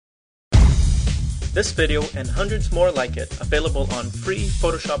This video and hundreds more like it available on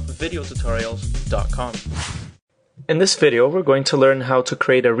freePhotoshopVideoTutorials.com. In this video, we're going to learn how to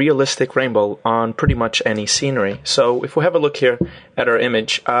create a realistic rainbow on pretty much any scenery. So if we have a look here at our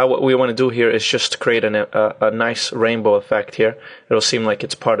image, what we want to do here is just create a nice rainbow effect here. It'll seem like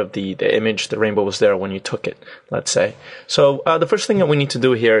it's part of the image. The rainbow was there when you took it, let's say. So the first thing that we need to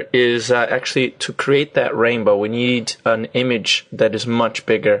do here is actually to create that rainbow, we need an image that is much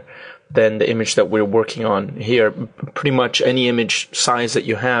bigger than the image that we're working on here. Pretty much any image size that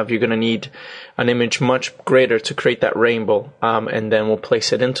you have, you're going to need an image much greater to create that rainbow, and then we'll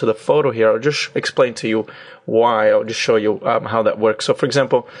place it into the photo here. I'll just explain to you why. I'll just show you how that works. So for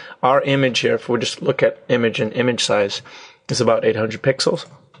example, our image here, if we just look at image and image size, is about 800 pixels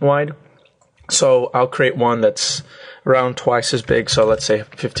wide. So I'll create one that's around twice as big, so let's say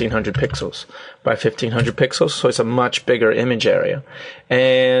 1500 pixels by 1500 pixels, so it's a much bigger image area.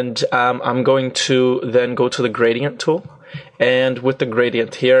 And I'm going to then go to the gradient tool, and with the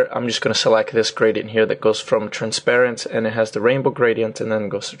gradient here, I'm just going to select this gradient here that goes from transparent, and it has the rainbow gradient, and then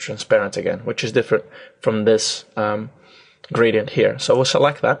goes to transparent again, which is different from this gradient here. So we'll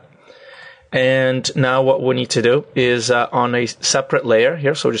select that. And now what we need to do is on a separate layer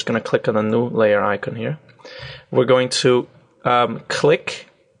here, so we're just going to click on the new layer icon here. We're going to click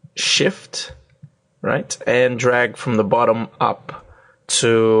Shift, right, and drag from the bottom up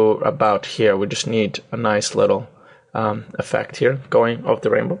to about here. We just need a nice little effect here going of the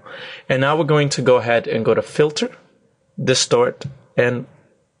rainbow. And now we're going to go ahead and go to Filter, Distort, and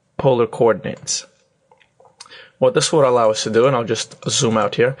Polar Coordinates. What this will allow us to do, and I'll just zoom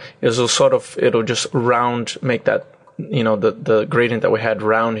out here, is it'll just round, make that, you know, the gradient that we had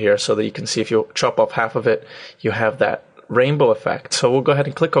round here, so that you can see if you chop off half of it, you have that rainbow effect. So we'll go ahead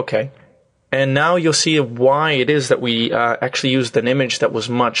and click OK. And now you'll see why it is that we actually used an image that was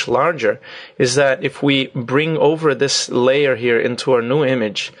much larger, is that if we bring over this layer here into our new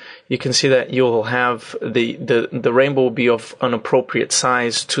image, you can see that you'll have the rainbow will be of an appropriate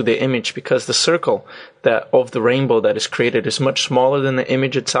size to the image, because the circle of the rainbow that is created is much smaller than the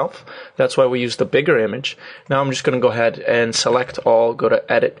image itself. That's why we use the bigger image. Now I'm just going to go ahead and select all, go to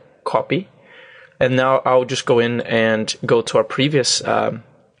Edit, Copy, and now I'll just go in and go to our previous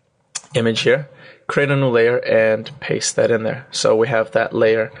image here, create a new layer, and paste that in there. So we have that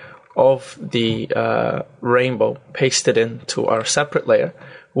layer of the rainbow pasted into our separate layer,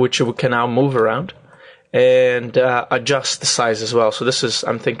 which we can now move around and adjust the size as well. So this is,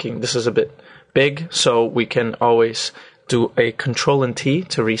 I'm thinking this is a bit big, so we can always do a Control and T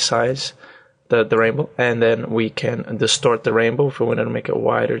to resize the rainbow, and then we can distort the rainbow if we wanted to make it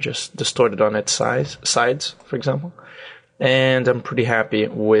wider, just distort it on its sides, for example. And I'm pretty happy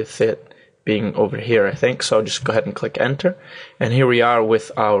with it being over here, I think. So I'll just go ahead and click Enter. And here we are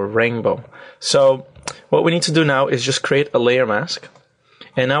with our rainbow. So what we need to do now is just create a layer mask.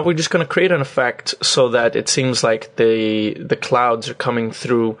 And now we're just going to create an effect so that it seems like the clouds are coming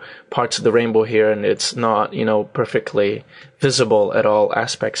through parts of the rainbow here, and it's not, you know, perfectly visible at all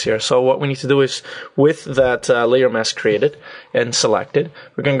aspects here. So what we need to do is, with that layer mask created and selected,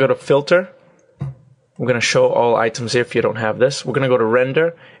 we're going to go to Filter. We're going to show all items here if you don't have this. We're going to go to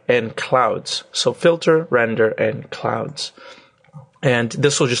Render and Clouds. So Filter, Render, and Clouds. And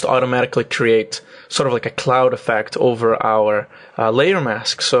this will just automatically create sort of like a cloud effect over our layer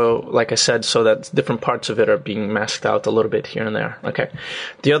mask. So like I said, so that different parts of it are being masked out a little bit here and there. Okay.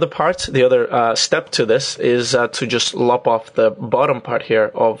 The other part, the other step to this is to just lop off the bottom part here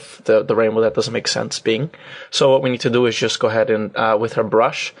of the rainbow that doesn't make sense being. So what we need to do is just go ahead and with our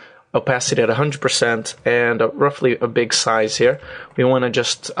brush, opacity at 100% and roughly a big size here, we want to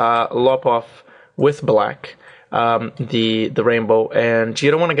just lop off with black the rainbow, and you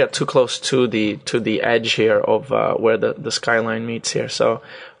don't want to get too close to the edge here of where the skyline meets here. So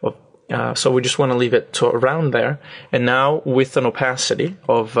we just want to leave it to around there. And now with an opacity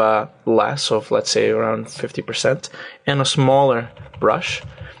of less, of let's say around 50%, and a smaller brush,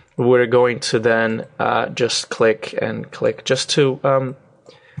 we're going to then just click and click just to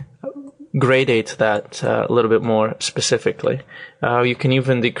gradate that a little bit more specifically. You can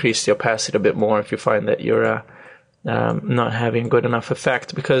even decrease the opacity a bit more if you find that you're not having good enough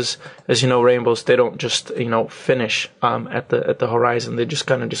effect, because as you know, rainbows, they don't just, you know, finish at the horizon. They just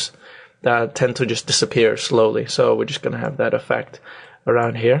kind of just tend to just disappear slowly. So we're just going to have that effect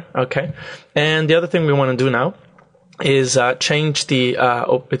around here. Okay. And the other thing we want to do now is change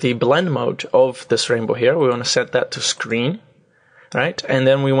the blend mode of this rainbow here. We want to set that to screen. Right, and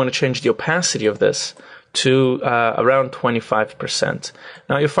then we want to change the opacity of this to around 25%.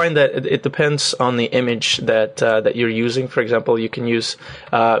 Now you'll find that it depends on the image that you're using. For example, you can use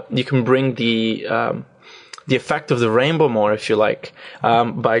you can bring the effect of the rainbow more, if you like,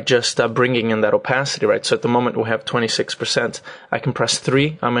 by just bringing in that opacity, right? So at the moment we have 26%. I can press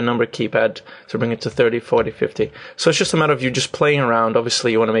 3 on my number keypad to bring it to 30, 40, 50. So it's just a matter of you just playing around.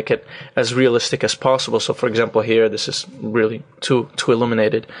 Obviously, you want to make it as realistic as possible. So for example, here, this is really too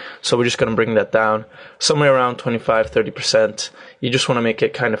illuminated. So we're just going to bring that down somewhere around 25, 30%. You just want to make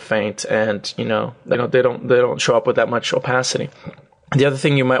it kind of faint, and they don't show up with that much opacity. The other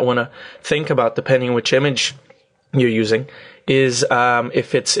thing you might want to think about, depending on which image you're using, is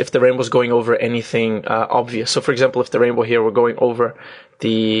if the rainbow's going over anything obvious. So, for example, if the rainbow here were going over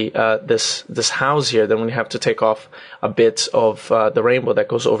this house here, then we have to take off a bit of the rainbow that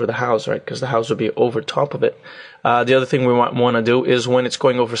goes over the house, right? Because the house would be over top of it. The other thing we want to do is when it's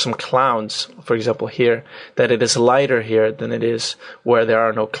going over some clouds, for example here, that it is lighter here than it is where there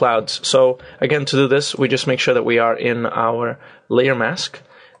are no clouds. So again, to do this, we just make sure that we are in our layer mask,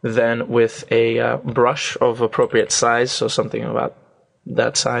 then with a brush of appropriate size, so something about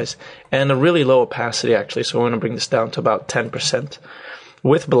that size, and a really low opacity actually, so we want to bring this down to about 10%.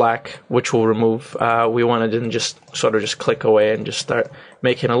 With black, which we'll remove, we want to then just sort of just click away and just start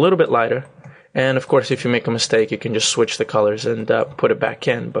making it a little bit lighter. And of course, if you make a mistake, you can just switch the colors and put it back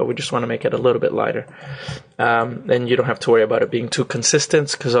in, but we just want to make it a little bit lighter. And you don't have to worry about it being too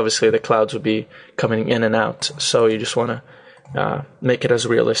consistent, because obviously the clouds will be coming in and out, so you just want to make it as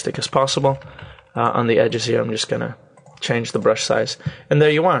realistic as possible. On the edges here, I'm just going to change the brush size. And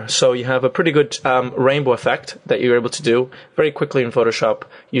there you are. So you have a pretty good rainbow effect that you're able to do very quickly in Photoshop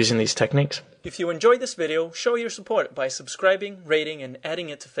using these techniques. If you enjoyed this video, show your support by subscribing, rating, and adding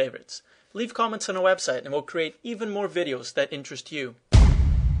it to favorites. Leave comments on our website and we'll create even more videos that interest you.